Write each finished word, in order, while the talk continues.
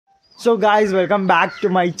So guys, welcome back to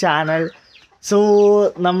my channel. So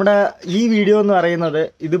നമ്മുടെ ഈ video എന്ന് പറയുന്നത്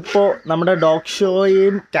ഇതിപ്പോൾ നമ്മുടെ ഡോഗ്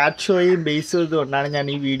ഷോയും കാറ്റ് ഷോയും ബേസ് ചെയ്തുകൊണ്ടാണ് ഞാൻ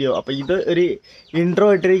ഈ വീഡിയോ. അപ്പോൾ ഇത് ഒരു ഇൻട്രോ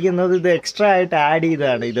ഇട്ടിരിക്കുന്നത് ഇത് എക്സ്ട്രാ ആയിട്ട് ആഡ്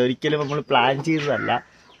ചെയ്തതാണ്. ഇതൊരിക്കലും നമ്മൾ പ്ലാൻ ചെയ്തതല്ല.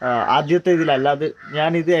 ആദ്യത്തെ ഇതിലല്ല. അത്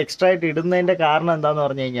ഞാനിത് എക്സ്ട്രാ ആയിട്ട് ഇടുന്നതിൻ്റെ കാരണം എന്താണെന്ന്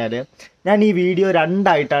പറഞ്ഞു കഴിഞ്ഞാൽ ഞാൻ ഈ വീഡിയോ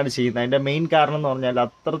രണ്ടായിട്ടാണ് ചെയ്യുന്നത്. അതിൻ്റെ മെയിൻ കാരണം എന്ന് പറഞ്ഞാൽ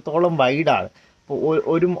അത്രത്തോളം വൈഡാണ്. അപ്പോൾ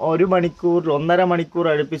ഒരു മണിക്കൂർ 1.5 മണിക്കൂർ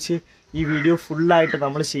അടുപ്പിച്ച് ഈ വീഡിയോ ഫുള്ളായിട്ട്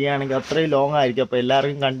നമ്മൾ ചെയ്യുകയാണെങ്കിൽ അത്രയും ലോങ് ആയിരിക്കും. അപ്പോൾ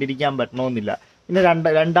എല്ലാവർക്കും കണ്ടിരിക്കാൻ പറ്റണമെന്നില്ല. പിന്നെ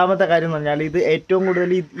രണ്ടാമത്തെ കാര്യം എന്ന് പറഞ്ഞാൽ ഇത് ഏറ്റവും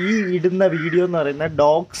കൂടുതൽ ഈ ഇടുന്ന വീഡിയോ എന്ന് പറയുന്നത്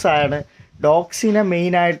ഡോഗ്സാണ്. ഡോഗ്സിനെ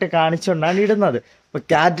മെയിനായിട്ട് കാണിച്ചുകൊണ്ടാണ് ഇടുന്നത്. അപ്പോൾ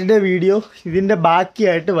ക്യാറ്റിൻ്റെ വീഡിയോ ഇതിൻ്റെ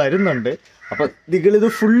ബാക്കിയായിട്ട് വരുന്നുണ്ട്. അപ്പോൾ നിങ്ങളിത്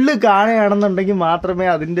ഫുള്ള് കാണുകയാണെന്നുണ്ടെങ്കിൽ മാത്രമേ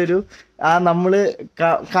അതിൻ്റെ ഒരു നമ്മൾ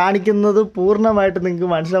കാണിക്കുന്നത് പൂർണ്ണമായിട്ട് നിങ്ങൾക്ക്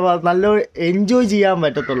മനസ്സിലാവാതെ നല്ല എൻജോയ് ചെയ്യാൻ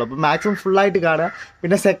പറ്റത്തുള്ളൂ. അപ്പോൾ മാക്സിമം ഫുള്ളായിട്ട് കാണുക.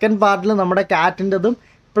 പിന്നെ സെക്കൻഡ് പാർട്ടിൽ നമ്മുടെ ക്യാറ്റിൻ്റെതും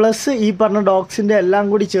പ്ലസ് ഈ പറഞ്ഞ ഡോഗ്സിൻ്റെ എല്ലാം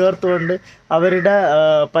കൂടി ചേർത്തുകൊണ്ട് അവരുടെ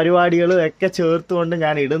പരിപാടികളും ഒക്കെ ചേർത്തുകൊണ്ട്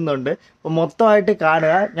ഞാൻ ഇടുന്നുണ്ട്. അപ്പോൾ മൊത്തമായിട്ട്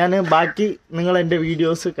കാണുക. ഞാൻ ബാക്കി നിങ്ങൾ എൻ്റെ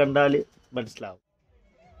വീഡിയോസ് കണ്ടാൽ മനസ്സിലാവും.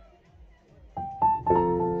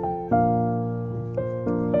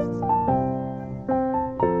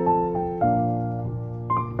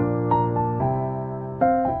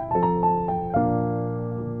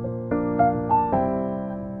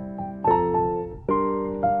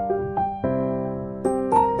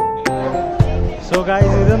 സോ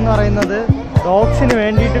ഗൈസ്, ഇതെന്ന് പറയുന്നത് ഡോഗ്സിന്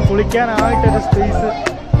വേണ്ടിയിട്ട് കുളിക്കാനായിട്ടൊരു സ്പേസ്.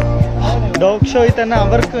 ഡോഗ് ഷോയിൽ തന്നെ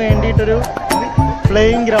അവർക്ക് വേണ്ടിയിട്ടൊരു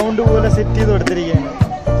പ്ലേയിങ് ഗ്രൗണ്ട് പോലെ സെറ്റ് ചെയ്ത് കൊടുത്തിരിക്കുകയാണ്.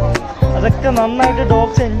 അതൊക്കെ നന്നായിട്ട്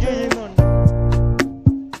ഡോഗ്സ് എൻജോയ് ചെയ്യുന്നുണ്ട്.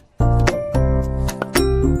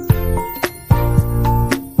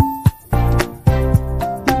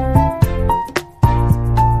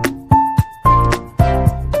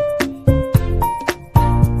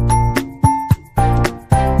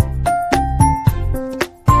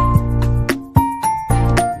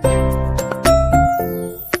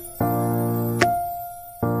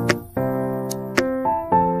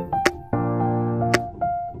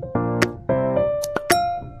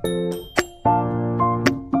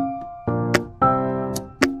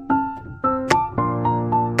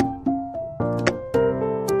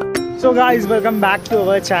 So guys, welcome back to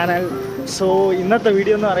our channel. So ഇന്നത്തെ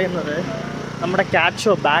വീഡിയോ എന്ന് പറയുന്നത് നമ്മുടെ കാറ്റ്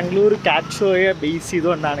ഷോ, ബാംഗ്ലൂർ കാറ്റ് ഷോയെ ബേസ്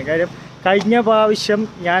ചെയ്തുകൊണ്ടാണ്. കാര്യം കഴിഞ്ഞ പ്രാവശ്യം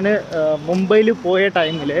ഞാൻ മുംബൈയിൽ പോയ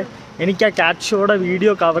ടൈമിൽ എനിക്ക് ആ കാറ്റ് ഷോയുടെ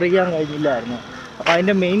വീഡിയോ കവർ ചെയ്യാൻ കഴിഞ്ഞില്ലായിരുന്നു. അപ്പോൾ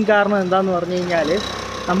അതിൻ്റെ മെയിൻ കാരണം എന്താണെന്ന് പറഞ്ഞു കഴിഞ്ഞാൽ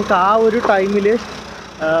നമുക്ക് ആ ഒരു ടൈമിൽ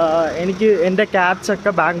എനിക്ക് എൻ്റെ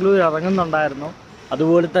ക്യാറ്റ്സൊക്കെ ബാംഗ്ലൂർ ഇറങ്ങുന്നുണ്ടായിരുന്നു.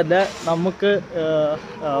 അതുപോലെ തന്നെ നമുക്ക്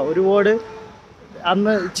ഒരുപാട്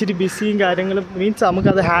അന്ന് ഇച്ചിരി ബിസിയും കാര്യങ്ങളും മീൻസ്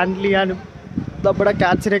നമുക്കത് ഹാൻഡിൽ ചെയ്യാനും നമ്മുടെ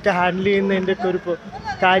ക്യാറ്റ്സിനെയൊക്കെ ഹാൻഡിൽ ചെയ്യുന്നതിൻ്റെ ഒക്കെ ഒരു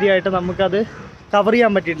കാര്യമായിട്ട് നമുക്കത് കവർ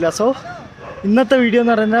ചെയ്യാൻ പറ്റിയിട്ടില്ല. സോ ഇന്നത്തെ വീഡിയോ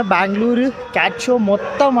എന്ന് പറയുന്നത് ബാംഗ്ലൂർ കാറ്റ് ഷോ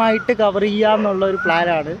മൊത്തമായിട്ട് കവർ ചെയ്യാമെന്നുള്ളൊരു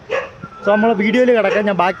പ്ലാനാണ്. സോ നമ്മൾ വീഡിയോയിൽ കിടക്കാൻ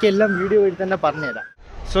ഞാൻ ബാക്കിയെല്ലാം വീഡിയോ വഴി തന്നെ പറഞ്ഞുതരാം.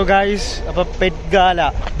 സോ ഗായ്സ്, അപ്പോൾ പെറ്റ്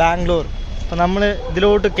ഗാല ബാംഗ്ലൂർ. അപ്പോൾ നമ്മൾ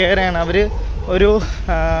ഇതിലോട്ട് കയറുകയാണ്. അവർ ഒരു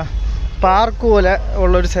പാർക്ക് പോലെ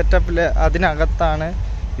ഉള്ളൊരു സെറ്റപ്പിൽ അതിനകത്താണ്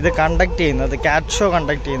ഇത് കണ്ടക്ട് ചെയ്യുന്നത്, കാറ്റ് ഷോ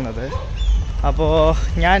കണ്ടക്ട് ചെയ്യുന്നത്. അപ്പോൾ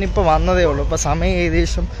ഞാനിപ്പോൾ വന്നതേ ഉള്ളൂ. ഇപ്പോൾ സമയം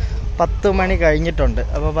ഏകദേശം 10 മണി കഴിഞ്ഞിട്ടുണ്ട്.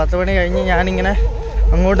 അപ്പോൾ 10 മണി കഴിഞ്ഞ് ഞാനിങ്ങനെ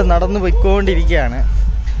അങ്ങോട്ട് നടന്ന് പോയിക്കൊണ്ടിരിക്കുകയാണ്.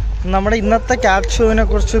 നമ്മുടെ ഇന്നത്തെ കാറ്റ് ഷോവിനെ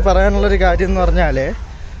കുറിച്ച് പറയാനുള്ളൊരു കാര്യം എന്ന് പറഞ്ഞാൽ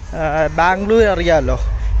ബാംഗ്ലൂർ അറിയാമല്ലോ,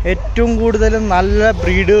 ഏറ്റവും കൂടുതൽ നല്ല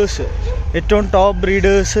ബ്രീഡേഴ്സ്, ഏറ്റവും ടോപ്പ്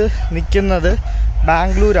ബ്രീഡേഴ്സ് നിൽക്കുന്നത്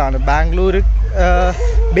ബാംഗ്ലൂരാണ്. ബാംഗ്ലൂർ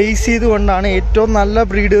ബേസ് ചെയ്തുകൊണ്ടാണ് ഏറ്റവും നല്ല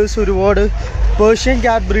ബ്രീഡേഴ്സ്, ഒരുപാട് പേർഷ്യൻ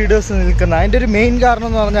ക്യാറ്റ് ബ്രീഡേഴ്സ് നിൽക്കുന്നത്. അതിൻ്റെ ഒരു മെയിൻ കാരണം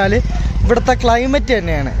എന്ന് പറഞ്ഞാൽ ഇവിടുത്തെ ക്ലൈമറ്റ്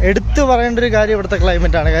തന്നെയാണ്. എടുത്തു പറയേണ്ട ഒരു കാര്യം ഇവിടുത്തെ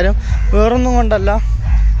ക്ലൈമറ്റാണ്. കാര്യം വേറൊന്നും കൊണ്ടല്ല,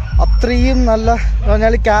 അത്രയും നല്ല എന്ന്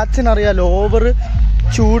പറഞ്ഞാൽ ക്യാറ്റ്സിനറിയാമല്ലോ, ഓവർ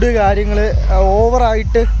ചൂട് കാര്യങ്ങൾ,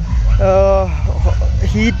 ഓവറായിട്ട്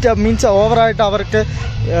ഹീറ്റ് മീൻസ് ഓവറായിട്ട് അവർക്ക്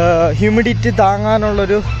ഹ്യൂമിഡിറ്റി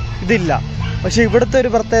താങ്ങാനുള്ളൊരു ഇതില്ല. പക്ഷേ ഇവിടുത്തെ ഒരു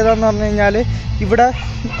പ്രത്യേകത എന്ന് പറഞ്ഞു കഴിഞ്ഞാൽ ഇവിടെ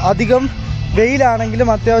അധികം വെയിലാണെങ്കിലും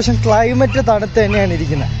അത്യാവശ്യം ക്ലൈമറ്റ് തണുത്ത് തന്നെയാണ്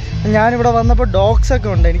ഇരിക്കുന്നത്. ഞാനിവിടെ വന്നപ്പോൾ ഡോഗ്സൊക്കെ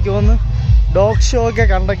ഉണ്ട്. എനിക്ക് തോന്നുന്നു ഡോഗ് ഷോ ഒക്കെ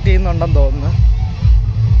കണ്ടക്ട് ചെയ്യുന്നുണ്ടെന്ന് തോന്നുന്നു.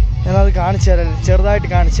 ഞാനത് കാണിച്ചു തരാം, ചെറുതായിട്ട്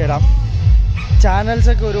കാണിച്ചു തരാം.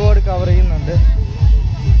 ചാനൽസൊക്കെ ഒരുപാട് കവർ ചെയ്യുന്നുണ്ട്.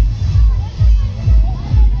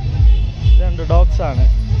 ഇതുണ്ട്, ഡോഗ്സാണ്.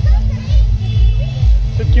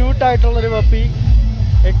 ക്യൂട്ടായിട്ടുള്ളൊരു പപ്പി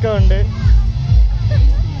ഒക്കെ ഉണ്ട്.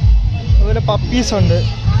 അതുപോലെ പപ്പീസ് ഉണ്ട്.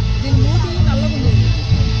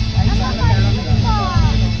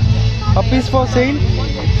 Puppies for sale?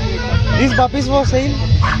 These puppies for sale?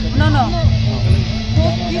 No.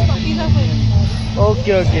 These puppies are for sale.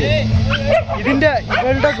 Okay.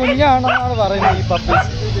 ഇവളുടെ കുഞ്ഞാണെന്നാണ് പറയുന്നത് ഈ പപ്പീസ്.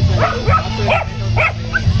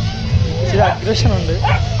 ഇച്ചിരി അഗ്രഷൻ ഉണ്ട്.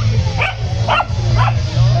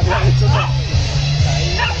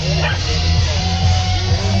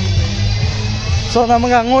 സോ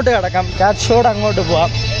നമുക്ക് അങ്ങോട്ട് കിടക്കാം, കാറ്റ് ഷോയുടെ അങ്ങോട്ട്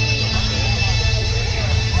പോവാം.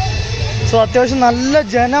 സോ അത്യാവശ്യം നല്ല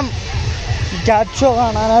ജനം കാറ്റ് ഷോ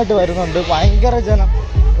കാണാനായിട്ട് വരുന്നുണ്ട്, ഭയങ്കര ജനം.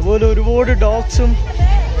 അതുപോലെ ഒരുപാട് ഡോഗ്സും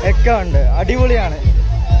ഒക്കെ ഉണ്ട്, അടിപൊളിയാണ്.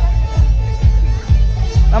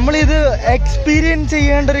 നമ്മളിത് എക്സ്പീരിയൻസ്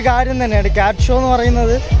ചെയ്യേണ്ട ഒരു കാര്യം തന്നെയാണ്. കാറ്റ് ഷോ എന്ന്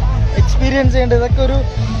പറയുന്നത് എക്സ്പീരിയൻസ് ചെയ്യേണ്ടത്. ഇതൊക്കെ ഒരു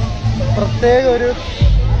പ്രത്യേക ഒരു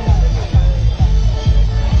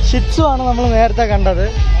ഷിറ്റ്സുമാണ് നമ്മൾ നേരത്തെ കണ്ടത്.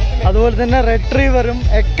 അതുപോലെ തന്നെ റിട്രീവറും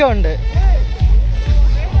ഒക്കെ ഉണ്ട്.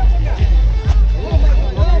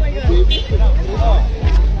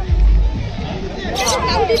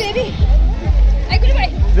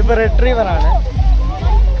 ഇതിപ്പോ റിട്രീവറാണ്.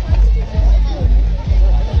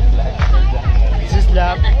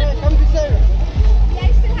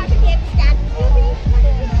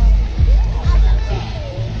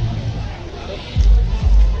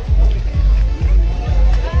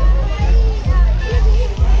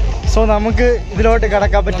 സോ നമുക്ക് ഇതിലോട്ട്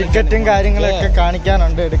കിടക്കാം. അപ്പോൾ ടിക്കറ്റും കാര്യങ്ങളൊക്കെ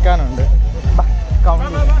കാണിക്കാനുണ്ട്, എടുക്കാനുണ്ട്.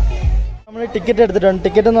 നമ്മൾ ടിക്കറ്റ് എടുത്തിട്ടുണ്ട്.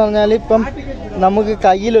 ടിക്കറ്റ് എന്ന് പറഞ്ഞാൽ ഇപ്പം നമുക്ക്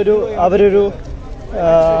കയ്യിലൊരു അവരൊരു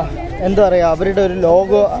എന്താ പറയുക, അവരുടെ ഒരു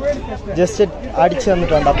ലോഗോ ജസ്റ്റ് അടിച്ചു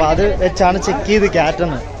തന്നിട്ടുണ്ട്. അപ്പോൾ അത് വെച്ചാണ് ചെക്ക് ചെയ്ത്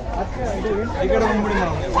കയറ്റുന്നത്.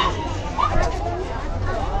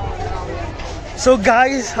 സോ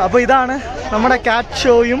ഗായ്സ്, അപ്പോൾ ഇതാണ് നമ്മുടെ കാറ്റ്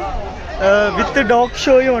ഷോയും വിത്ത് ഡോഗ്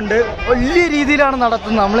ഷോയും ഉണ്ട്. വലിയ രീതിയിലാണ്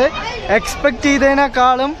നടത്തുന്നത്. നമ്മൾ എക്സ്പെക്റ്റ്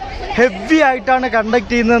ചെയ്തതിനേക്കാളും ഹെവി ആയിട്ടാണ്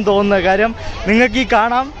കണ്ടക്ട് ചെയ്യുന്നതെന്ന് തോന്നുന്നത്. കാര്യം നിങ്ങൾക്ക് ഈ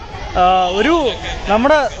കാണാം, ഒരു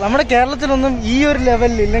നമ്മുടെ കേരളത്തിലൊന്നും ഈ ഒരു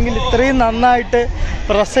ലെവലിൽ ഇല്ലെങ്കിൽ ഇത്രയും നന്നായിട്ട്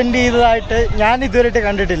പ്രസൻറ്റ് ചെയ്തതായിട്ട് ഞാൻ ഇതുവരെയായിട്ട്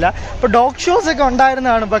കണ്ടിട്ടില്ല. ഇപ്പോൾ ഡോഗ് ഷോസ് ഒക്കെ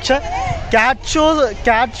ഉണ്ടായിരുന്നതാണ്, പക്ഷെ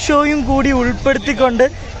കാറ്റ് ഷോയും കൂടി ഉൾപ്പെടുത്തിക്കൊണ്ട്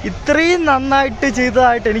ഇത്രയും നന്നായിട്ട്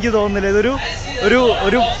ചെയ്തതായിട്ട് എനിക്ക് തോന്നുന്നില്ല. ഇതൊരു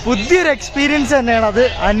ഒരു പുതിയൊരു എക്സ്പീരിയൻസ് തന്നെയാണ്. അത്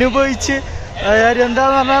അനുഭവിച്ച്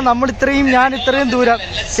എന്താണെന്ന് പറഞ്ഞാൽ ഞാൻ ഇത്രയും ദൂരം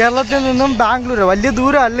കേരളത്തിൽ നിന്നും ബാംഗ്ലൂർ, വലിയ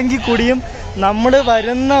ദൂരം അല്ലെങ്കിൽ കൂടിയും നമ്മൾ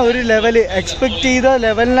വരുന്ന ഒരു ലെവല് എക്സ്പെക്റ്റ് ചെയ്ത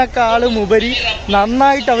ലെവലിനേക്കാളും ഉപരി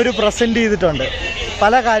നന്നായിട്ട് അവർ പ്രസൻറ്റ് ചെയ്തിട്ടുണ്ട്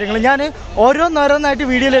പല കാര്യങ്ങളും. ഞാൻ ഓരോന്നോരോന്നായിട്ട്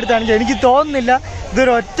വീഡിയോയിൽ എടുത്താണെങ്കിൽ എനിക്ക് തോന്നുന്നില്ല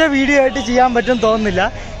ഇതൊരു ഒറ്റ വീഡിയോ ആയിട്ട് ചെയ്യാൻ പറ്റും തോന്നുന്നില്ല.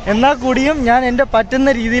 എന്നാൽ കൂടിയും ഞാൻ എൻ്റെ പറ്റുന്ന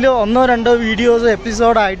രീതിയിൽ 1-2 വീഡിയോസ്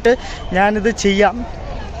എപ്പിസോഡായിട്ട് ഞാനിത് ചെയ്യാം.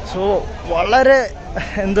 സോ വളരെ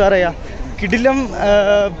എന്താ പറയുക, കിടിലം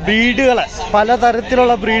ബ്രീഡുകളെ,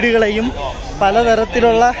 പലതരത്തിലുള്ള ബ്രീഡുകളെയും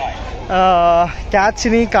പലതരത്തിലുള്ള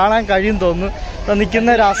കാറ്റ്സിനെയും കാണാൻ കഴിയും തോന്നുന്നു. ഇപ്പം നിൽക്കുന്ന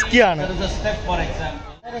ഒരു ഹസ്കിയാണ്.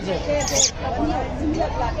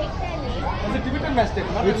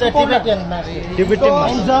 ടിബറ്റൻ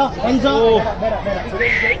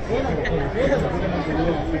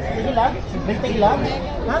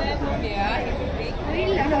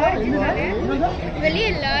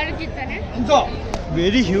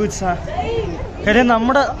വെരി ഹ്യൂജ് ആ. കാര്യം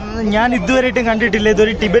ഞാൻ ഇതുവരെയായിട്ടും കണ്ടിട്ടില്ല.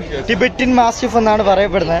 ഇതൊരു ടിബറ്റൻ മാസ്റ്റിഫ് എന്നാണ്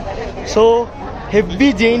പറയപ്പെടുന്നത്. സോ ഹെവി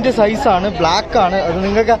ജെയിൻ്റ് സൈസാണ്, ബ്ലാക്ക് ആണ്. അത്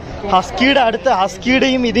നിങ്ങൾക്ക്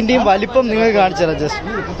ഹസ്കിയുടെയും ഇതിൻ്റെയും വലിപ്പം നിങ്ങൾക്ക് കാണിച്ചു തരാം just.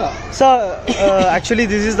 So actually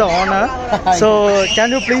this is the owner. So can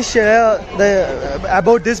you please share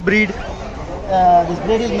about this breed? This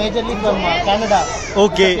breed is majorly from Canada.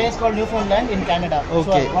 Okay. It's a place called Newfoundland in Canada.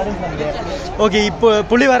 Okay. So I got it from there. Okay. ഇപ്പോൾ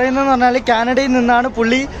പുള്ളി പറയുന്നതെന്ന് പറഞ്ഞാൽ കാനഡയിൽ നിന്നാണ്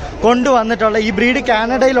പുള്ളി കൊണ്ടുവന്നിട്ടുള്ളത്. ഈ breed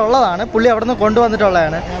കാനഡയിലുള്ളതാണ്, പുള്ളി അവിടെ നിന്ന്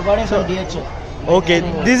കൊണ്ടുവന്നിട്ടുള്ളതാണ്. I got it from DHL. Okay.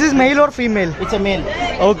 This is male or female? It's a male.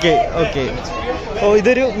 Okay okay. ഓ,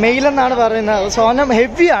 ഇതൊരു മെയിൽ എന്നാണ് പറയുന്നത്. സാധനം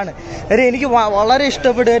ഹെവിയാണ്. എനിക്ക് വളരെ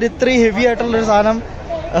ഇഷ്ടപ്പെട്ടു. ഇത്രയും ഹെവി ആയിട്ടുള്ളൊരു സാധനം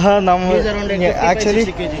നമ്മൾ ആക്ച്വലി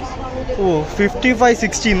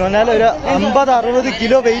 55-60 എന്ന് പറഞ്ഞാൽ ഒരു 50-60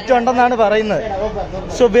 കിലോ വെയിറ്റ് ഉണ്ടെന്നാണ് പറയുന്നത്.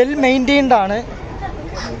 സോ വെൽ മെയിൻറ്റെയിൻഡ് ആണ്,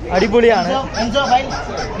 അടിപൊളിയാണ്. Enzo,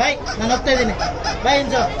 bye. ನಾನು ಹೋಗ್ತಾ ಇದ್ದೀನಿ. Bye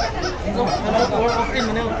Enzo.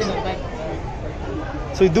 Bye.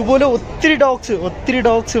 സോ ഇതുപോലെ ഒത്തിരി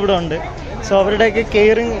ഡോഗ്സ് ഇവിടെ ഉണ്ട്. സോ അവരുടെയൊക്കെ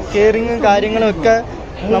കെയറിങ്ങും കാര്യങ്ങളും ഒക്കെ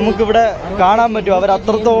നമുക്കിവിടെ കാണാൻ പറ്റും. അവർ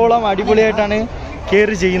അത്രത്തോളം അടിപൊളിയായിട്ടാണ് കെയർ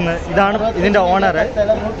ചെയ്യുന്നത്. ഇതാണ് ഇതിൻ്റെ ഓണർ.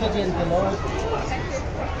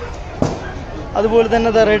 അതുപോലെ തന്നെ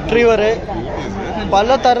റിട്രീവർ, പല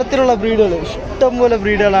തരത്തിലുള്ള ബ്രീഡുകൾ, ഇഷ്ടംപോലെ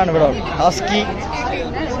ബ്രീഡുകളാണ് ഇവിടെ. Husky,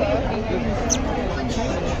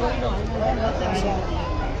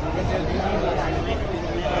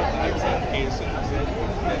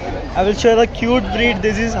 I will show the cute breed.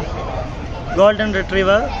 This is golden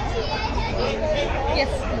retriever.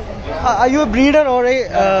 Yes. Are you a breeder or a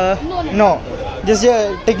no? Just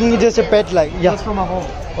taking it just a pet like. Yeah. Just from a home.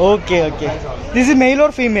 Okay. This is male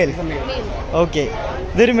or female? Male. Okay.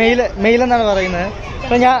 ഇതൊരു mail എന്നാണ് പറയുന്നത്.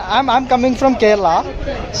 അപ്പം I'm coming from Kerala,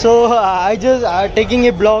 so I just taking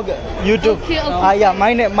a blog YouTube. Okay. Yeah,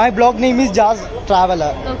 my blog name is Jazz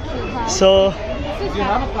Traveler. Okay. So Do you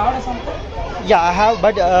have a card or something? yeah, I have,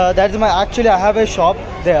 but that is I have a shop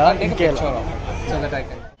there in Kerala. so that I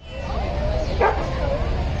can.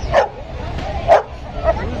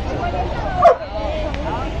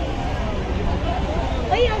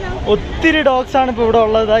 ഒത്തിരി dogs ആണ് ഇപ്പോൾ ഇവിടെ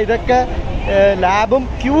ഉള്ളത്. ഇതൊക്കെ ലാബും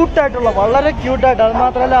ക്യൂട്ടായിട്ടുള്ള, വളരെ ക്യൂട്ടായിട്ട്, അത്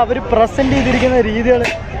മാത്രമല്ല അവർ present ചെയ്തിരിക്കുന്ന രീതികൾ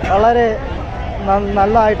വളരെ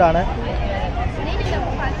നല്ലതായിട്ടാണ്.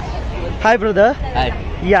 Hi brother. Hi.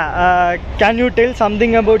 Can you tell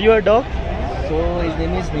something about your dog? So his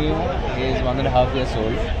name is Neo. He is 1.5 years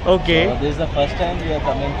old. Okay. So this is the first time we are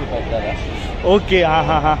coming to Pattaya. Okay.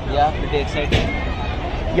 Yeah, pretty exciting.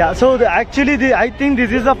 Yeah. So I think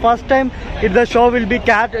this is the first time the show will be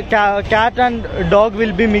cat and dog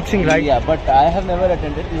will be mixing, right? Yeah, but I have never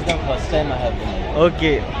attended. This is the first time I have been.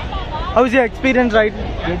 Okay. How is your experience, right?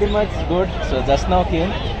 Pretty much good. So just now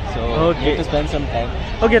came. So Okay. need to spend some time.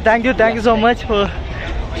 Okay, thank you so much for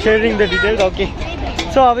sharing the details. Okay.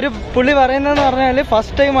 So പുള്ളി പറയുന്നതെന്ന് പറഞ്ഞാൽ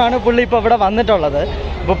first ടൈമാണ് പുള്ളി ഇപ്പോൾ ഇവിടെ വന്നിട്ടുള്ളത്.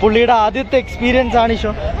 ഇപ്പോൾ പുള്ളിയുടെ ആദ്യത്തെ എക്സ്പീരിയൻസ് ആണ് ഈ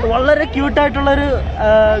ഷോ. വളരെ ക്യൂട്ടായിട്ടുള്ളൊരു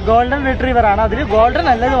ഗോൾഡൻ റിട്രീവറാണ്. അതിൽ ഗോൾഡൻ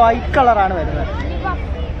അല്ല, വൈറ്റ് കളറാണ് വരുന്നത്.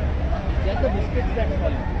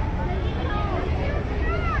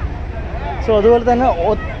 സോ അതുപോലെ തന്നെ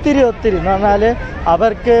ഒത്തിരി എന്ന് പറഞ്ഞാൽ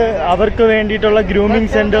അവർക്ക് വേണ്ടിയിട്ടുള്ള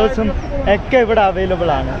ഗ്രൂമിങ് സെൻറ്റേഴ്സും ഒക്കെ ഇവിടെ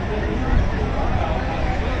അവൈലബിൾ ആണ്.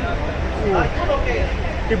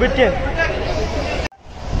 ടിബറ്റൻ.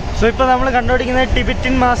 സോ ഇപ്പോൾ നമ്മൾ കണ്ടുപിടിക്കുന്നത്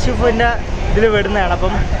ടിബറ്റൻ മാസ്റ്റിഫിൻ്റെ ഇതിൽ വരുന്നതാണ്.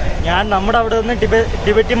 അപ്പം ഞാൻ നമ്മുടെ അവിടെ നിന്ന്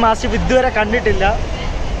ടിബറ്റൻ മാസ്റ്റിഫ് ഇതുവരെ കണ്ടിട്ടില്ല.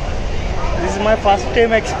 This is my first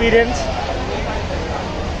time experience.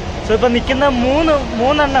 So ഇപ്പോൾ നിൽക്കുന്ന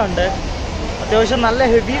മൂന്നെണ്ണം ഉണ്ട്. അത്യാവശ്യം നല്ല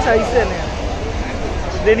ഹെവി സൈസ് തന്നെയാണ്.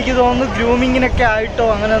 ഇതെനിക്ക് തോന്നുന്നു ഗ്രൂമിങ്ങിനൊക്കെ ആയിട്ടോ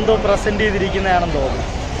അങ്ങനെ എന്തോ പ്രസൻറ്റ് ചെയ്തിരിക്കുന്നതാണെന്ന് തോന്നുന്നു.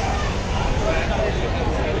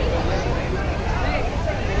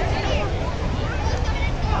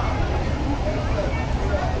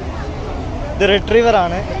 ഇത്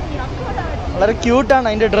റിട്രീവറാണ്. വളരെ ക്യൂട്ടാണ്.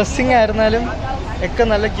 അതിൻ്റെ ഡ്രസ്സിങ് ആയിരുന്നാലും ഒക്കെ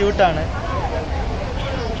നല്ല ക്യൂട്ടാണ്.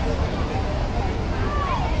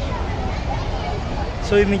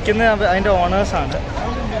 സോ ഇത് നിൽക്കുന്ന അതിൻ്റെ ഓണേഴ്സാണ്.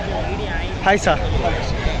 Hi sir.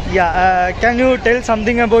 Can you tell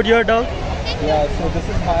something about your dog? Yeah, so this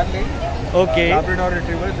is Harley. Okay. Labrador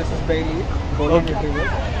Retriever. This is Bailey. Golden Retriever.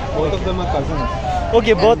 Both of them are cousins.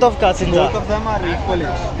 Okay, both of cousins. Both of them are equal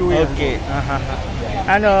age. 2 years. Okay.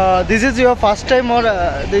 And this is your first time or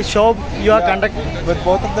the show you are conducting? With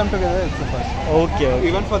both of them together, it's the first. Okay.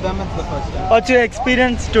 Even for them, it's the first time. What's your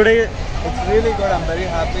experience today? It's really good. I'm very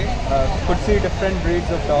happy. Could see different breeds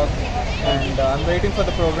of dogs, and I'm waiting for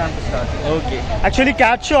the program to start. Okay. Actually,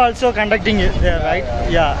 cat show also conducting it there, right?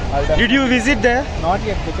 Yeah. Did you visit there? Not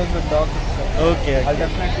yet because with dogs. Okay. I'll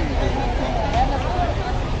definitely visit.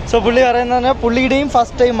 So പുള്ളി പറയുന്നത് പുള്ളിയുടെയും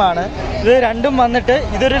first ടൈമാണ് ഇത്. രണ്ടും വന്നിട്ട്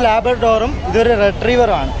ഇതൊരു ലാബ്രഡോറും ഇതൊരു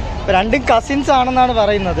റിട്രീവറുമാണ്. ഇപ്പോൾ രണ്ടും കസിൻസ് ആണെന്നാണ്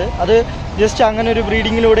പറയുന്നത്. അത് ജസ്റ്റ് അങ്ങനെ ഒരു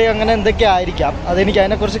ബ്രീഡിങ്ങിലൂടെ അങ്ങനെ എന്തൊക്കെ ആയിരിക്കാം. അതെനിക്ക്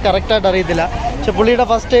അതിനെക്കുറിച്ച് കറക്റ്റായിട്ട് അറിയത്തില്ല. പക്ഷെ പുള്ളിയുടെ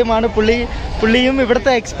ഫസ്റ്റ് ടൈമാണ്. പുള്ളിയും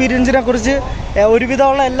ഇവിടുത്തെ എക്സ്പീരിയൻസിനെ കുറിച്ച്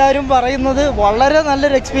ഒരുവിധമുള്ള എല്ലാവരും പറയുന്നത് വളരെ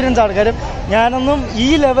നല്ലൊരു എക്സ്പീരിയൻസ് ആണ്. കാര്യം ഞാനൊന്നും ഈ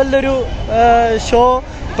ലെവലിലൊരു ഷോ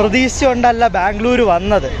പ്രതീക്ഷിച്ചുകൊണ്ടല്ല ബാംഗ്ലൂർ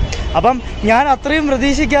വന്നത്. അപ്പം ഞാൻ അത്രയും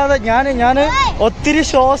പ്രതീക്ഷിക്കാതെ ഞാൻ ഒത്തിരി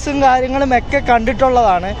ഷോസും കാര്യങ്ങളും ഒക്കെ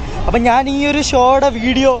കണ്ടിട്ടുള്ളതാണ്. അപ്പം ഞാൻ ഈ ഒരു ഷോയുടെ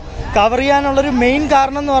വീഡിയോ കവർ ചെയ്യാനുള്ളൊരു മെയിൻ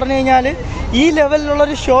കാരണം എന്ന് പറഞ്ഞു കഴിഞ്ഞാൽ ഈ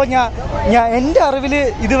ലെവലിലുള്ളൊരു ഷോ ഞാൻ എൻ്റെ അറിവിൽ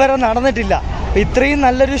ഇതുവരെ നടന്നിട്ടില്ല. ഇത്രയും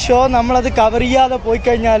നല്ലൊരു ഷോ നമ്മളത് കവർ ചെയ്യാതെ പോയി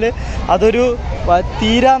കഴിഞ്ഞാൽ അതൊരു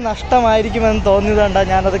തീരാ നഷ്ടമായിരിക്കുമെന്ന് തോന്നിയതുകൊണ്ടാണ്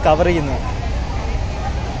ഞാനത് കവർ ചെയ്യുന്നത്.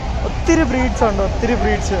 ഒത്തിരി ബ്രീഡ്സ് ഉണ്ട്, ഒത്തിരി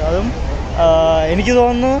ബ്രീഡ്സ്. അതും എനിക്ക്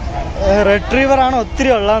തോന്നുന്നു റിട്രീവറാണ് ഒത്തിരി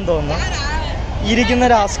ഉള്ളതെന്ന് തോന്നുന്നു. ഇരിക്കുന്ന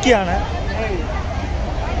ഒരു ഹസ്കിയാണ്.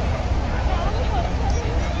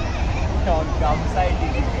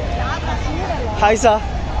 Hi sir.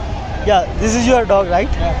 Yeah, this is your dog,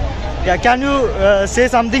 right? Yeah. Can you say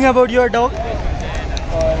something about your dog?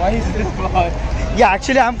 Why is this vlog? Yeah,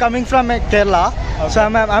 actually I'm coming from Kerala. Okay. So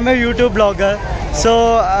I'm a YouTube blogger. So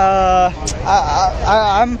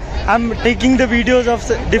I'm taking the videos of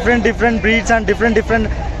different breeds and different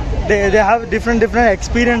they have different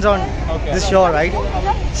experience on this show, right?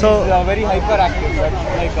 So He's very hyperactive. That's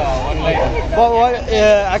like one line.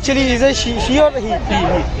 Actually is a she or he?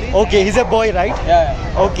 Okay, he's a boy, right?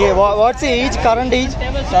 Yeah. Okay, what's the age, current age?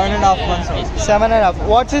 7.5 months old. 7.5.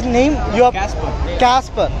 What's his name?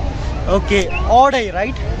 Casper. Okay, odd eye,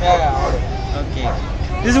 right? Yeah. Okay.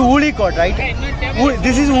 This is woolly coat, right?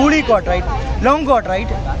 This is woolly coat, right? Long coat, right?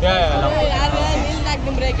 Yeah.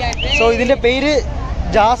 So ഇതിന്റെ പേര്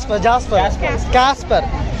Casper.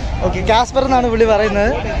 Okay, Casper എന്നാണ് പുള്ളി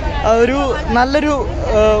പറയുന്നത്. ഒരു നല്ലൊരു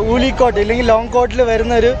ഊലി coat ഇല്ലെങ്കിൽ long കോട്ടിൽ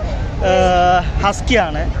വരുന്ന ഒരു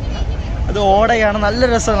ഹസ്കിയാണ്. അത് ഓടയാണ്. നല്ല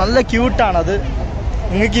രസമാണ്, നല്ല ക്യൂട്ടാണത്.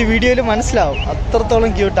 നിങ്ങൾക്ക് ഈ വീഡിയോയിൽ മനസ്സിലാവും,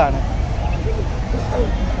 അത്രത്തോളം ക്യൂട്ടാണ്.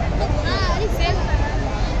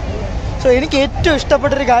 സോ എനിക്ക് ഏറ്റവും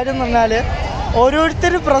ഇഷ്ടപ്പെട്ടൊരു കാര്യം എന്ന് പറഞ്ഞാൽ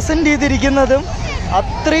ഓരോരുത്തർ പ്രസൻറ്റ് ചെയ്തിരിക്കുന്നതും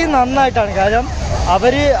അത്രയും നന്നായിട്ടാണ്. കാരണം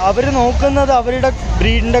അവർ നോക്കുന്നത് അവരുടെ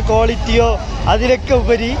ബ്രീഡിൻ്റെ ക്വാളിറ്റിയോ അതിലൊക്കെ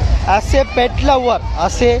ഉപരി ആസ് എ പെറ്റ് ലവർ,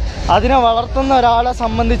 അതിനെ വളർത്തുന്ന ഒരാളെ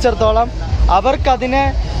സംബന്ധിച്ചിടത്തോളം അവർക്കതിനെ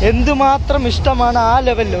എന്തുമാത്രം ഇഷ്ടമാണ് ആ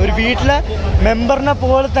ലെവലിൽ ഒരു വീട്ടിലെ മെമ്പറിനെ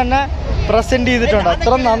പോലെ തന്നെ പ്രസൻറ്റ് ചെയ്തിട്ടുണ്ട്.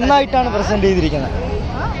 അത്ര നന്നായിട്ടാണ് പ്രസൻറ്റ് ചെയ്തിരിക്കുന്നത്.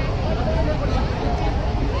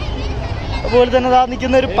 അതുപോലെ തന്നെ അതാ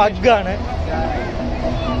നിൽക്കുന്ന ഒരു പഗ്ഗാണ്.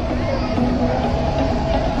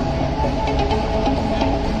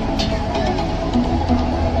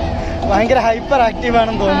 ഭയങ്കര ഹൈപ്പർ ആക്റ്റീവ്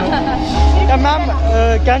ആണെന്ന് തോന്നുന്നു. മാം,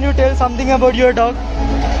 can you tell something about your dog?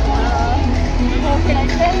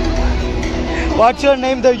 What's your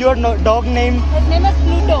name? Your dog name? His name is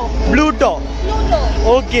Pluto. Pluto. Pluto.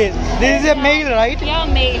 Okay. This is a male, right? Yeah,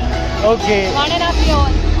 male. Okay. 1.5 year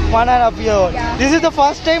old. 1.5 year old. Yeah. This is the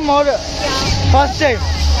first time or? Yeah. First time.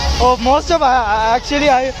 Oh, most of actually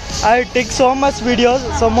I take so much videos,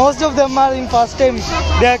 so most of them are in first time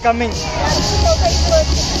they are coming.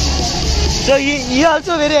 So he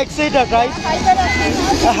also very excited, right?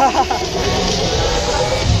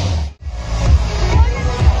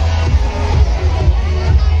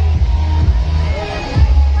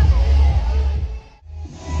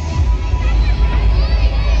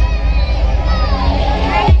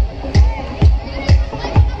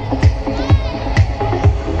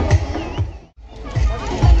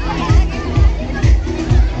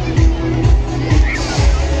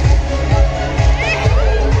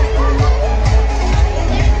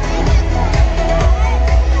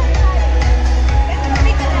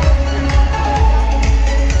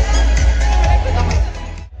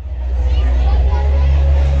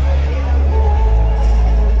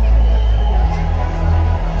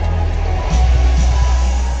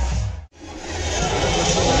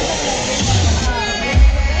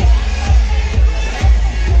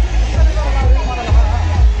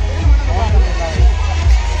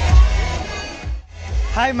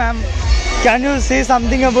 Hi ma'am, can you say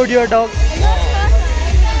something about your dog?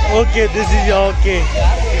 Okay, this is okay.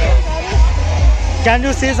 Can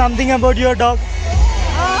you say something about your dog?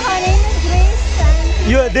 Her name is Grace.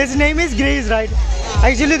 And This name is Grace, right?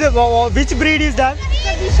 Actually, which breed is that?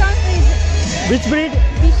 Bichon Frise. Which breed?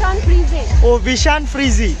 Bichon Frise. Oh, Bichon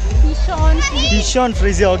Frise. Bichon Frise. Bichon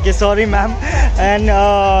Frise. Okay, sorry ma'am. And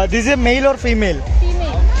this is a male or female?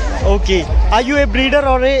 Female. Okay. Are you a breeder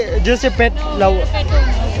or just a pet lover? Pet owner.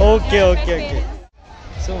 Okay, okay, okay.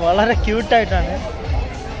 So, വളരെ cute ആയിട്ടാണ്.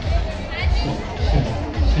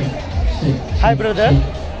 Hi brother.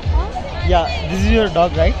 Yeah, this is your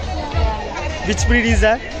dog, right? Which breed is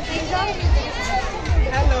that?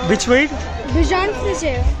 Which breed? Bichon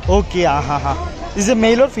Frise. Okay, Is it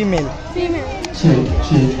male or female? Female.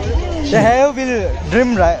 The hair will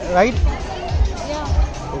trim, right?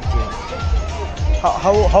 Yeah. Okay.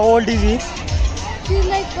 How old is he? She's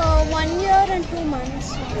like 1 year and 2 months.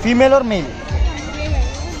 Female or male? Female.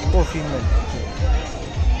 Oh, female.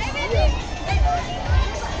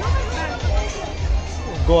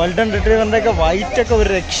 Golden റിട്രീവറിൻ്റെയൊക്കെ വൈറ്റൊക്കെ ഒരു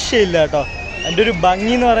രക്ഷയില്ല കേട്ടോ. അതിൻ്റെ ഒരു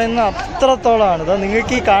ഭംഗി എന്ന് പറയുന്നത് അത്രത്തോളമാണ്. ഇതാ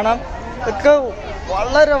നിങ്ങൾക്ക് ഈ കാണാം, ഇതൊക്കെ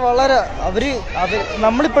വളരെ വളരെ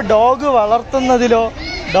നമ്മളിപ്പോൾ ഡോഗ് വളർത്തുന്നതിലോ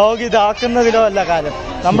ഡോഗ് ഇതാക്കുന്നതിലോ അല്ല കാര്യം.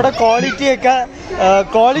 നമ്മുടെ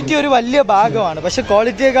ക്വാളിറ്റി ഒരു വലിയ ഭാഗമാണ്. പക്ഷെ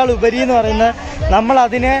ക്വാളിറ്റിയേക്കാൾ ഉപരി എന്ന് പറയുന്നത്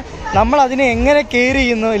നമ്മളതിനെ എങ്ങനെ കെയർ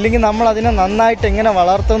ചെയ്യുന്നു, ഇല്ലെങ്കിൽ നമ്മളതിനെ നന്നായിട്ട് എങ്ങനെ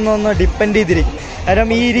വളർത്തുന്നു എന്ന് ഡിപ്പെൻഡ് ചെയ്തിരിക്കും. കാരണം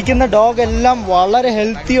ഈ ഇരിക്കുന്ന ഡോഗ് എല്ലാം വളരെ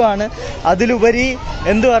ഹെൽത്തിയുമാണ്. അതിലുപരി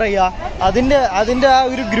എന്തു പറയുക, അതിൻ്റെ ആ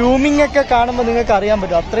ഒരു ഗ്രൂമിംഗ് ഒക്കെ കാണുമ്പോൾ നിങ്ങൾക്ക് അറിയാൻ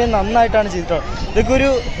പറ്റും അത്രയും നന്നായിട്ടാണ് ചെയ്തിട്ടുള്ളത്. ഇതൊക്കെ ഒരു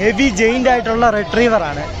ഹെവി ജെയിൻ്റ് ആയിട്ടുള്ള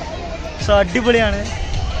റിട്രീവറാണ്. സോ അടിപൊളിയാണ്.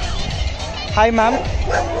 Hi ma'am,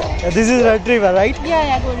 this is retriever right?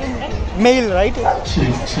 Yeah, golden. Male, right?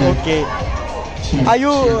 Okay. Are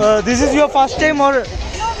you? This is your first time or?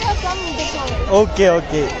 No, we have come before.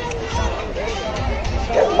 Okay.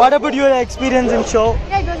 What about your experience in show?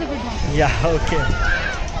 Yeah, it was a good one. Yeah. Okay.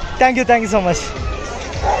 Thank you so much.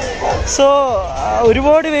 So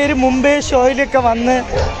ഒരുപാട് പേര് മുമ്പേ ഷോയിലൊക്കെ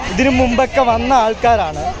ഇതിനു മുമ്പൊക്കെ വന്ന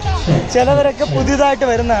ആൾക്കാരാണ്. ചിലവരൊക്കെ പുതിയതായിട്ട്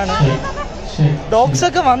വരുന്നതാണ്.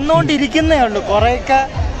 ഡോഗ്സൊക്കെ വന്നുകൊണ്ടിരിക്കുന്നേ ഉള്ളൂ, കുറേയൊക്കെ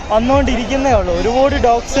വന്നുകൊണ്ടിരിക്കുന്നേ ഉള്ളൂ. ഒരുപാട്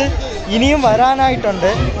ഡോഗ്സ് ഇനിയും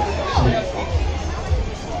വരാനായിട്ടുണ്ട്.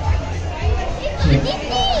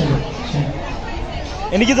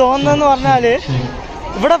 എനിക്ക് തോന്നുന്നതെന്ന് പറഞ്ഞാൽ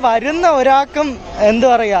ഇവിടെ വരുന്ന ഒരാൾക്കും എന്താ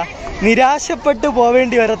പറയുക, നിരാശപ്പെട്ടു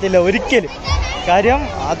പോവേണ്ടി വരത്തില്ല ഒരിക്കലും. കാര്യം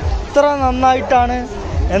അത്ര നന്നായിട്ടാണ്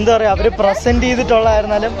എന്താ പറയുക അവർ പ്രസൻറ്റ്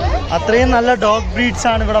ചെയ്തിട്ടുള്ളതായിരുന്നാലും അത്രയും നല്ല ഡോഗ്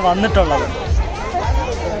ബ്രീഡ്സാണ് ഇവിടെ വന്നിട്ടുള്ളത്.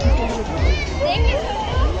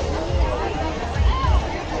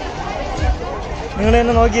 നിങ്ങൾ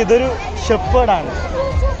തന്നെ നോക്കി, ഇതൊരു ഷെപ്പേർഡാണ്.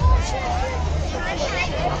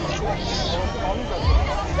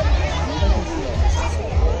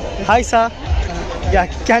 Hi sir,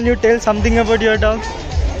 can you tell something about your dog?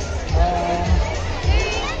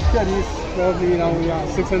 Yeah, he's probably now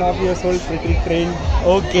 6.5 years old, pretty trained.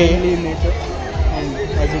 Okay. Friendly in nature. And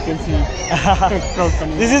as you can see, proud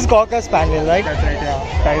coming. This is Cocker Spaniel, right? That's right, yeah.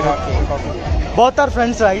 Tyra and Cocker. Both are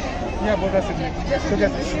friends, right? Yeah, both are siblings.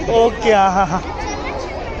 Together. Okay.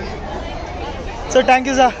 So thank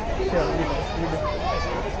you, sir. Sure.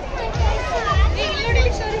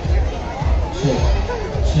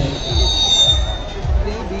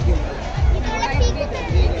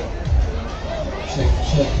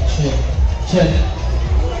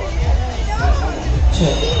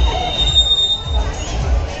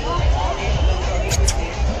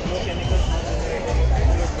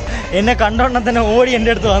 എന്നെ കണ്ടോണ്ട തന്നെ ഓടി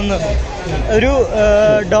എൻ്റെ അടുത്ത് വന്നു. ഒരു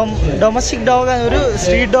domestic dog, ഒരു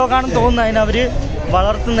street ഡോഗാണെന്ന് തോന്നുന്നു അതിനെ അവർ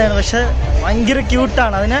വളർത്തുന്നതാണ്. പക്ഷെ ഭയങ്കര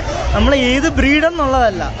ക്യൂട്ടാണ്. അതിനെ നമ്മൾ ഏത്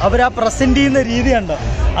ബ്രീഡെന്നുള്ളതല്ല, അവർ ആ പ്രസൻറ്റ് ചെയ്യുന്ന രീതി കണ്ടോ,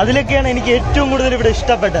 അതിലൊക്കെയാണ് എനിക്ക് ഏറ്റവും കൂടുതൽ ഇവിടെ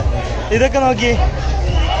ഇഷ്ടപ്പെട്ടത്. ഇതൊക്കെ നോക്കി,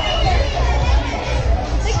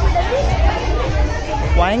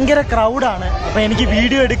 ഭയങ്കര ക്രൗഡാണ്. അപ്പോൾ എനിക്ക്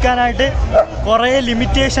വീഡിയോ എടുക്കാനായിട്ട് കുറേ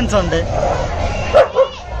ലിമിറ്റേഷൻസ് ഉണ്ട്.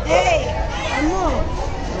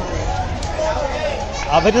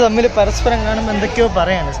 അവർ തമ്മിൽ പരസ്പരം കാണുമ്പോൾ എന്തൊക്കെയോ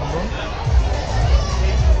പറയാണ് സംഭവം.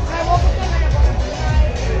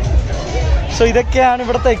 സോ ഇതൊക്കെയാണ്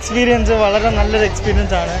ഇവിടുത്തെ എക്സ്പീരിയൻസ്. വളരെ നല്ലൊരു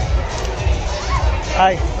എക്സ്പീരിയൻസ് ആണ്.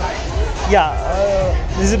 Hi, yeah,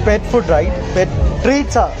 this is pet food, right? Pet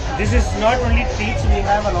treats are. This is not only treats, we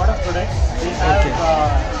have a lot of products. We have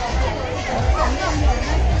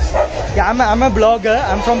Yeah, I'm a blogger.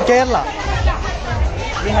 I'm from Kerala.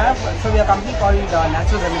 we are a company called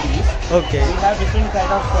Natural Remedies. Okay. We have different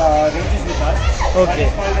kind of ranges with us. Okay. One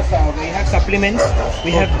is called as, we have supplements,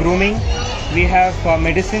 we have grooming, we have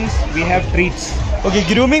medicines, we have treats. Okay,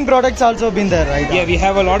 grooming products also been there, right? Yeah, we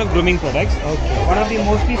have a lot of grooming products. Okay. One of the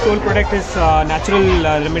mostly sold product is Natural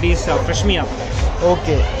Remedies Fresh Me Up.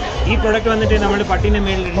 Okay. ഈ product വന്നിട്ട് നമ്മുടെ പട്ടിന്റെ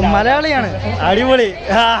മേളിൽ മലയാളിയാണ്. അടിപൊളി.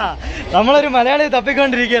 നമ്മളൊരു മലയാളി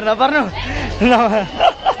തപ്പിക്കൊണ്ടിരിക്കുകയായിരുന്നു. പറഞ്ഞു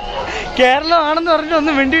കേരളം ആണെന്ന് പറഞ്ഞിട്ട്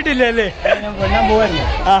ഒന്നും വേണ്ടിയിട്ടില്ല അല്ലേ? ഞാൻ പോവായിരുന്നു.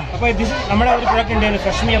 അപ്പോൾ നമ്മുടെ ഒരു പ്രൊഡക്റ്റ് ഉണ്ടായിരുന്നു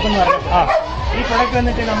ഫ്രഷ് മീ അപ്പ് എന്ന് പറഞ്ഞു. ഈ പ്രൊഡക്റ്റ്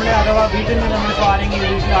വന്നിട്ട് നമ്മൾ അഥവാ വീട്ടിൽ നിന്ന് നമ്മളിപ്പോൾ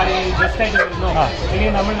ആരെങ്കിലും ജസ്റ്റ് ആയിട്ട് വരുന്നോ,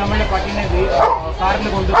 അല്ലെങ്കിൽ നമ്മുടെ പട്ടിനെ കാറിൽ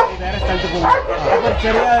കൊണ്ടുപോയി വേറെ സ്ഥലത്ത് പോകും, അപ്പോൾ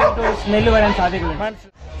ചെറിയതായിട്ട് ഒരു സ്മെല്ല് വരാൻ സാധ്യതയുണ്ട്.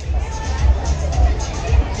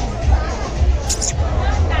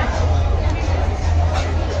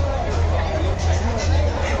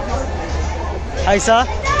 Hi sir,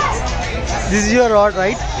 this is your rod,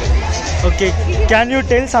 right? Okay, can you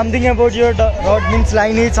tell something about your rod? Means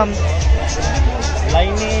lineage, some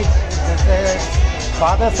Lineage,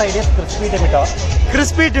 father side is Crispy Dimitar.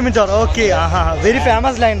 Crispy Dimitar, okay, very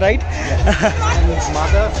famous line, right? And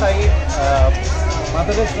mother side,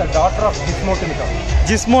 mother is the daughter of Gizmo Dimitar.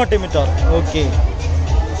 Gizmo Dimitar, okay.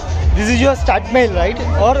 This is your stud male, right?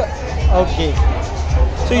 Or okay.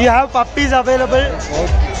 So you have puppies available?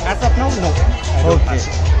 As of now, no. Okay.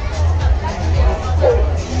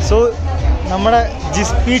 So നമ്മുടെ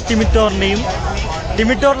ജിസ്പി ടിമിറ്റോറിൻ്റെയും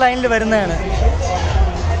ടിമിറ്റോർ ലൈനിൽ വരുന്നതാണ്.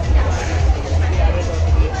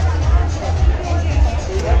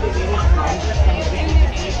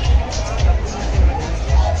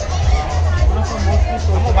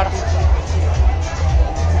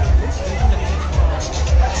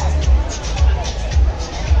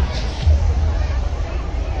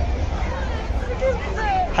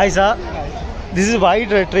 Hi sir, this is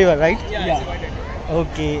white retriever, right? Yeah.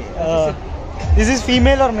 Okay. This is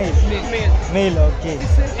female or male? Male. Male, okay.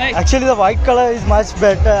 Actually the white color is much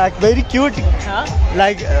better, very cute.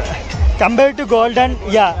 Like compared to golden,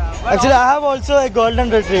 yeah. Actually I have also a golden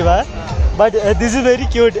retriever, but this is very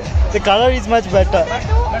cute. The color is much better.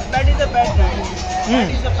 But that is a pet. That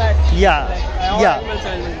is a pet. Yeah.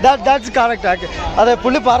 That's correct. അതെ,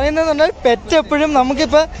 പുള്ളി പറയുന്നതെന്ന് pet എപ്പോഴും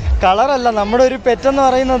നമുക്കിപ്പോൾ കളറല്ല, നമ്മുടെ ഒരു പെറ്റെന്ന്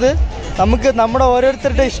പറയുന്നത് നമുക്ക് നമ്മുടെ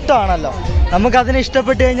ഓരോരുത്തരുടെ ഇഷ്ടമാണല്ലോ. നമുക്കതിനെ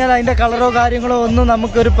ഇഷ്ടപ്പെട്ട് കഴിഞ്ഞാൽ അതിൻ്റെ കളറോ കാര്യങ്ങളോ ഒന്നും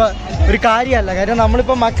നമുക്കൊരു കാര്യമല്ല. കാര്യം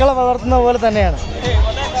നമ്മളിപ്പോൾ മക്കളെ വളർത്തുന്ന പോലെ തന്നെയാണ്.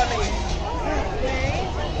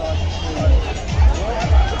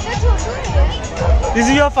 This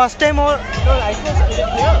is your first time or? No, I just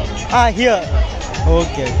Here.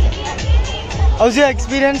 Okay. How's your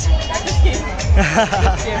experience?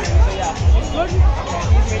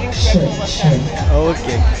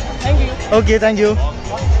 Okay, thank you.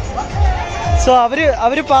 So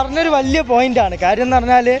അവർ പറഞ്ഞൊരു വലിയ പോയിൻ്റാണ്. കാര്യം എന്ന്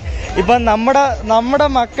പറഞ്ഞാൽ ഇപ്പം നമ്മുടെ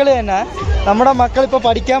മക്കൾ തന്നെ നമ്മുടെ മക്കൾ ഇപ്പോൾ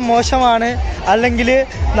പഠിക്കാൻ മോശമാണ്, അല്ലെങ്കിൽ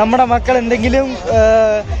നമ്മുടെ മക്കൾ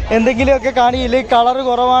എന്തെങ്കിലുമൊക്കെ കാണിയില്ല കളറ്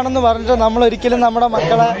കുറവാണെന്ന് പറഞ്ഞിട്ട് നമ്മളൊരിക്കലും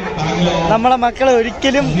നമ്മളെ മക്കളെ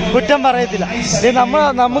ഒരിക്കലും കുറ്റം പറയത്തില്ല.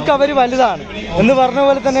 നമുക്ക് അവർ വലുതാണ് എന്ന് പറഞ്ഞ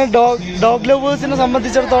പോലെ തന്നെ ഡോഗ് ലവേഴ്സിനെ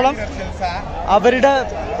സംബന്ധിച്ചിടത്തോളം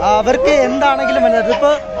അവർക്ക് എന്താണെങ്കിലും മനസ്സിലാക്കും.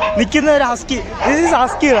 ഇപ്പോൾ നിൽക്കുന്ന ഒരു husky, this is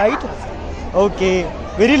husky right? Okay,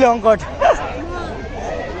 very long coat.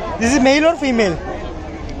 This is male or female?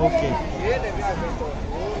 Okay.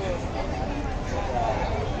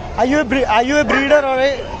 Are you a breeder or a?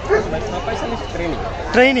 My person is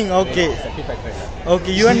Training. Okay.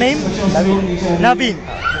 Okay. Your name? Naveen.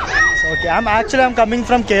 Okay. I'm coming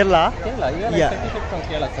from Kerala. Kerala. You are Yeah. certificate from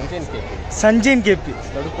Kerala, Sanjain KP.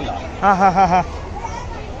 Ladukula. Ha.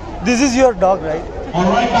 This is your dog, right? All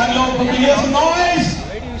right, Bangalore, put your noise.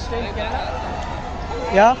 Where do you stay in Kerala?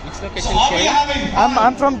 Yeah. Which So location? are we having fun?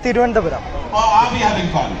 I'm from Thiruvananthapuram. Or are we having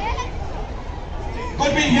fun?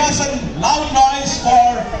 Could we hear some loud noise for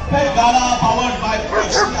Pet Gala powered by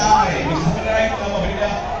FCI? Right,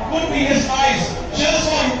 could we hear noise? Cheers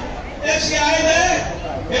for FCI there.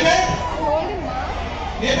 Hip hip.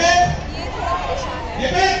 Hip hip.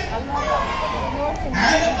 Hip hip.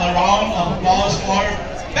 And a round of applause for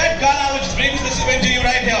Pet Gala, which brings this event to you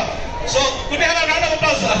right here. So could we have a round of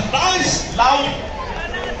applause? Nice, loud.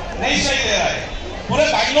 नहीं सही दे रहा है, पूरे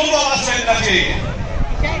बैंगलोर को आवाज मिलना चाहिए.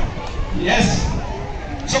 Yes.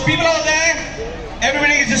 So people out there,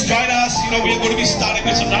 everybody just join us. You know, we're going to be starting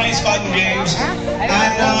with some nice fun games,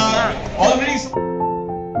 and already.